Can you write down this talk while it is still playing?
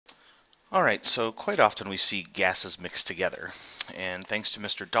All right, so quite often we see gases mixed together, and thanks to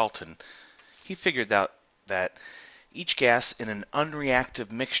Mr. Dalton, he figured out that each gas in an unreactive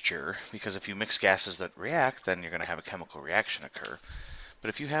mixture, because if you mix gases that react, then you're going to have a chemical reaction occur. But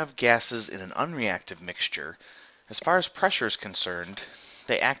if you have gases in an unreactive mixture, as far as pressure is concerned,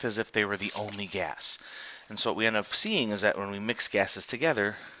 they act as if they were the only gas. And so what we end up seeing is that when we mix gases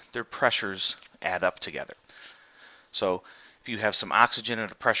together, their pressures add up together. So if you have some oxygen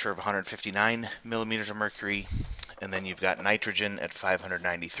at a pressure of 159 millimeters of mercury, and then you've got nitrogen at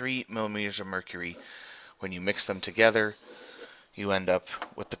 593 millimeters of mercury, when you mix them together, you end up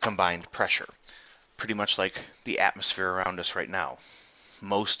with the combined pressure. Pretty much like the atmosphere around us right now.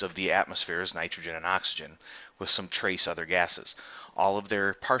 Most of the atmosphere is nitrogen and oxygen with some trace other gases. All of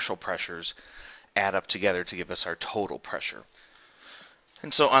their partial pressures add up together to give us our total pressure.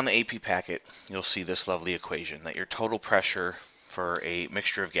 And so on the AP packet, you'll see this lovely equation that your total pressure for a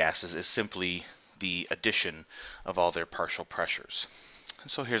mixture of gases is simply the addition of all their partial pressures. And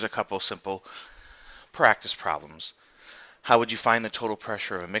so here's a couple simple practice problems. How would you find the total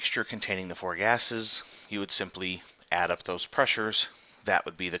pressure of a mixture containing the four gases? You would simply add up those pressures. That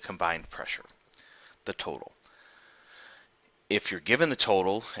would be the combined pressure, the total. If you're given the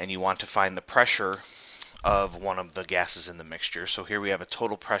total and you want to find the pressure of one of the gases in the mixture, so here we have a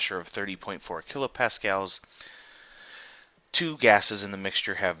total pressure of 30.4 kilopascals. Two gases in the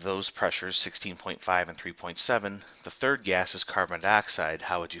mixture have those pressures, 16.5 and 3.7. The third gas is carbon dioxide.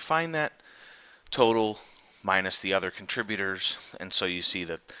 How would you find that? Total minus the other contributors, and so you see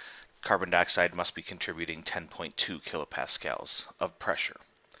that carbon dioxide must be contributing 10.2 kilopascals of pressure.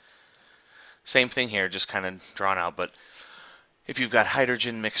 Same thing here, just kind of drawn out, but if you've got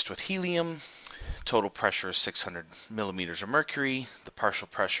hydrogen mixed with helium, total pressure is 600 millimeters of mercury. The partial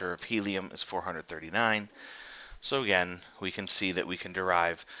pressure of helium is 439. So again, we can see that we can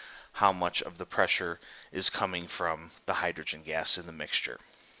derive how much of the pressure is coming from the hydrogen gas in the mixture.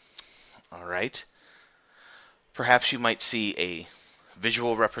 All right. Perhaps you might see a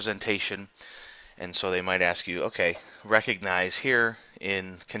visual representation, and so they might ask you, okay, recognize here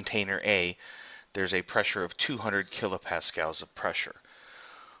in container A, there's a pressure of 200 kilopascals of pressure.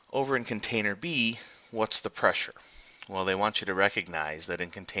 Over in container B, what's the pressure? Well, they want you to recognize that in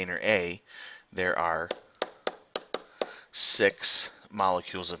container A, there are 6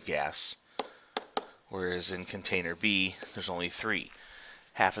 molecules of gas, whereas in container B, there's only 3.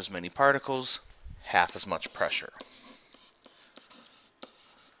 Half as many particles, half as much pressure.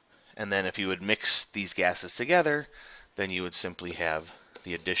 And then if you would mix these gases together, then you would simply have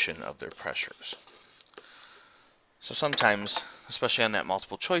the addition of their pressures. So sometimes, especially on that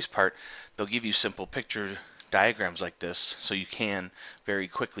multiple choice part, they'll give you simple picture diagrams like this so you can very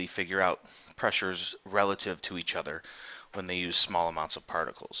quickly figure out pressures relative to each other when they use small amounts of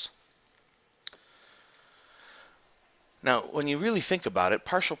particles. Now, when you really think about it,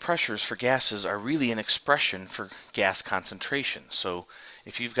 partial pressures for gases are really an expression for gas concentration. So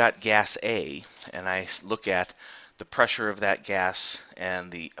if you've got gas A, and I look at the pressure of that gas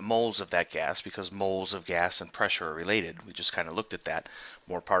and the moles of that gas, because moles of gas and pressure are related, we just kind of looked at that,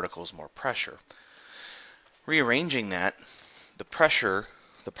 more particles, more pressure. Rearranging that, the pressure,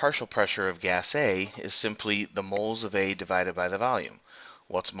 the partial pressure of gas A is simply the moles of A divided by the volume.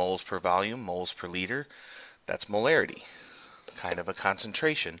 What's moles per volume? Moles per liter. That's molarity, kind of a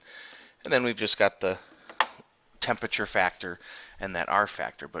concentration. And then we've just got the temperature factor and that R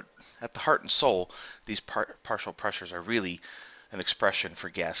factor. But at the heart and soul, these partial pressures are really an expression for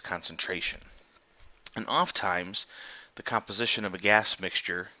gas concentration. And oftentimes, the composition of a gas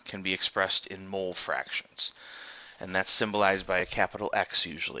mixture can be expressed in mole fractions. And that's symbolized by a capital X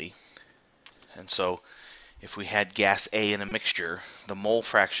usually. And so if we had gas A in a mixture, the mole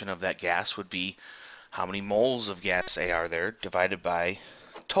fraction of that gas would be how many moles of gas A are there divided by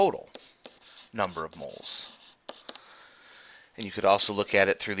total number of moles. And you could also look at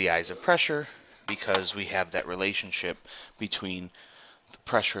it through the eyes of pressure, because we have that relationship between the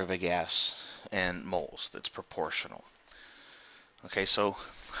pressure of a gas and moles that's proportional. Okay, so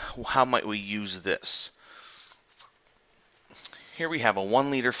how might we use this? Here we have a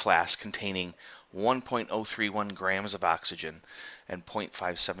 1 liter flask containing 1.031 grams of oxygen and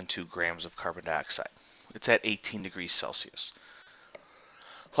 0.572 grams of carbon dioxide. It's at 18 degrees Celsius.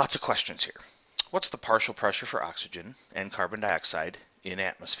 Lots of questions here. What's the partial pressure for oxygen and carbon dioxide in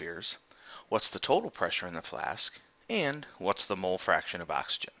atmospheres? What's the total pressure in the flask? And what's the mole fraction of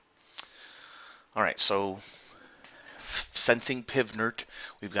oxygen? All right, so sensing PivNert,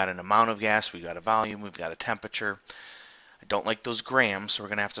 we've got an amount of gas, we've got a volume, we've got a temperature. I don't like those grams, so we're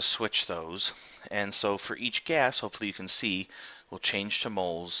going to have to switch those. And so for each gas, hopefully you can see, we'll change to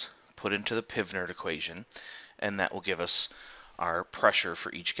moles, put into the Pivnert equation, and that will give us our pressure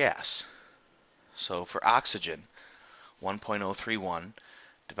for each gas. So for oxygen, 1.031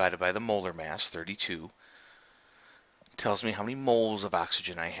 divided by the molar mass, 32, tells me how many moles of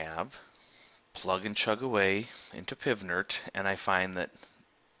oxygen I have. Plug and chug away into Pivnert, and I find that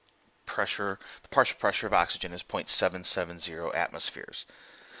the partial pressure of oxygen is 0.770 atmospheres.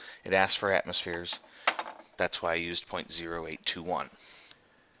 It asks for atmospheres, that's why I used 0.0821.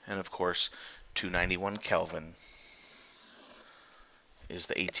 And of course, 291 Kelvin is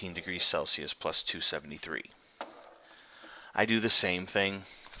the 18 degrees Celsius plus 273. I do the same thing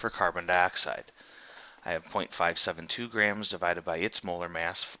for carbon dioxide. I have 0.572 grams divided by its molar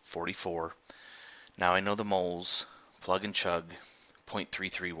mass, 44. Now I know the moles, plug and chug,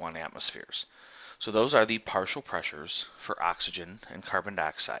 0.331 atmospheres. So those are the partial pressures for oxygen and carbon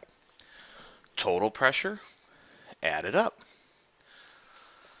dioxide. Total pressure, add it up.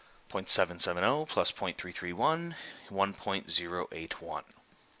 0.770 plus 0.331, 1.081.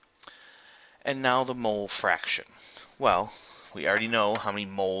 And now the mole fraction. Well, we already know how many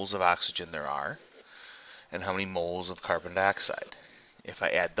moles of oxygen there are and how many moles of carbon dioxide. If I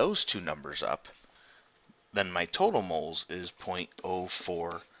add those two numbers up, then my total moles is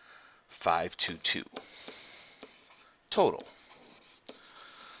 0.04522. Total.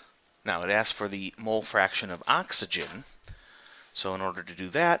 Now it asks for the mole fraction of oxygen. So in order to do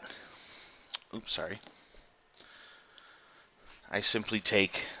that, I simply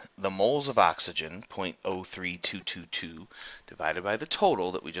take the moles of oxygen, 0.03222, divided by the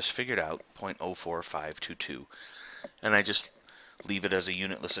total that we just figured out, 0.04522, and I just leave it as a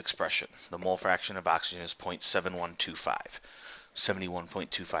unitless expression. The mole fraction of oxygen is 0.7125,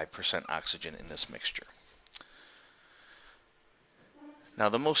 71.25% oxygen in this mixture. Now,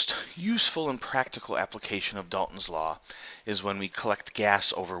 the most useful and practical application of Dalton's law is when we collect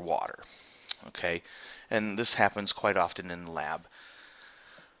gas over water. Okay, and this happens quite often in the lab.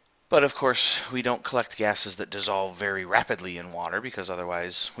 But of course, we don't collect gases that dissolve very rapidly in water because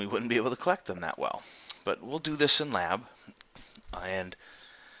otherwise we wouldn't be able to collect them that well. But we'll do this in lab. And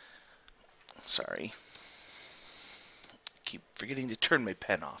sorry, keep forgetting to turn my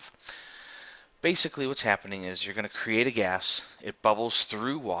pen off. Basically what's happening is you're going to create a gas, it bubbles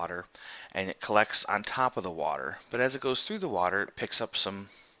through water, and it collects on top of the water. But as it goes through the water, it picks up some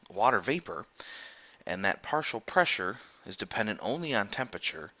water vapor, and that partial pressure is dependent only on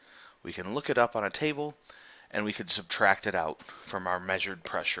temperature. We can look it up on a table, and we could subtract it out from our measured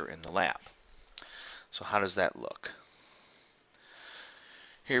pressure in the lab. So how does that look?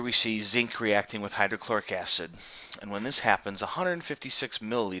 Here we see zinc reacting with hydrochloric acid, and when this happens, 156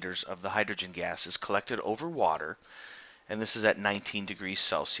 milliliters of the hydrogen gas is collected over water, and this is at 19 degrees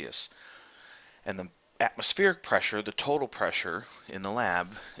Celsius. And the atmospheric pressure, the total pressure in the lab,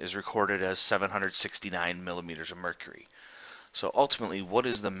 is recorded as 769 millimeters of mercury. So ultimately, what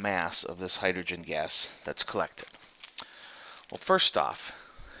is the mass of this hydrogen gas that's collected? Well, first off,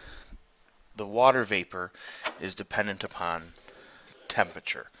 the water vapor is dependent upon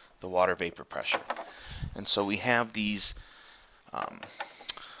temperature, the water vapor pressure. And so we have these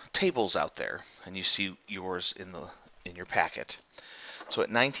tables out there, and you see yours in your packet. So at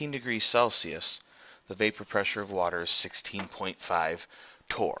 19 degrees Celsius, the vapor pressure of water is 16.5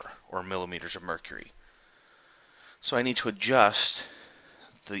 torr, or millimeters of mercury. So I need to adjust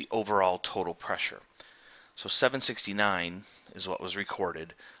the overall total pressure. So 769 is what was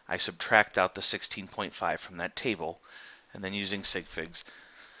recorded. I subtract out the 16.5 from that table, and then using sig figs,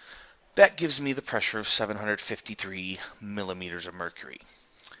 that gives me the pressure of 753 millimeters of mercury.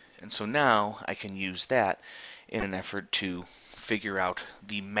 And so now I can use that in an effort to figure out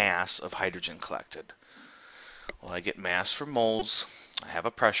the mass of hydrogen collected. Well, I get mass from moles, I have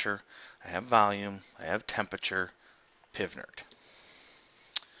a pressure, I have volume, I have temperature, Pivnert.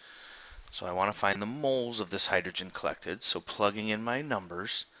 So I want to find the moles of this hydrogen collected, so plugging in my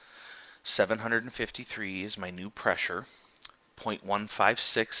numbers, 753 is my new pressure,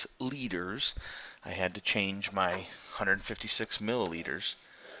 0.156 liters. I had to change my 156 milliliters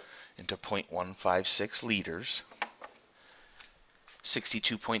into 0.156 liters.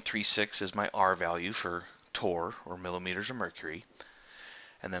 62.36 is my R value for torr, or millimeters of mercury.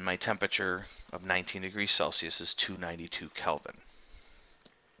 And then my temperature of 19 degrees Celsius is 292 Kelvin.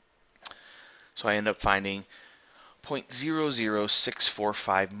 So I end up finding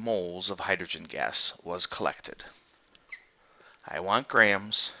 0.00645 moles of hydrogen gas was collected. I want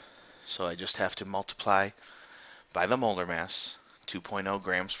grams, so I just have to multiply by the molar mass, 2.0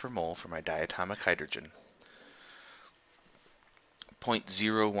 grams per mole for my diatomic hydrogen.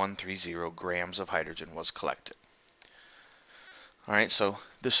 0.0130 grams of hydrogen was collected. All right, so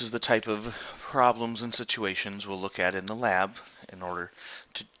this is the type of problems and situations we'll look at in the lab in order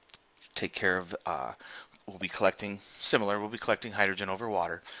to take care of. We'll be collecting hydrogen over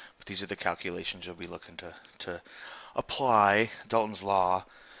water, but these are the calculations you'll be looking to apply Dalton's law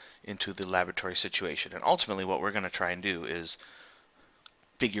into the laboratory situation. And ultimately what we're going to try and do is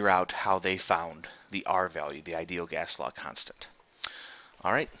figure out how they found the R value, the ideal gas law constant.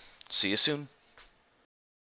 All right, see you soon.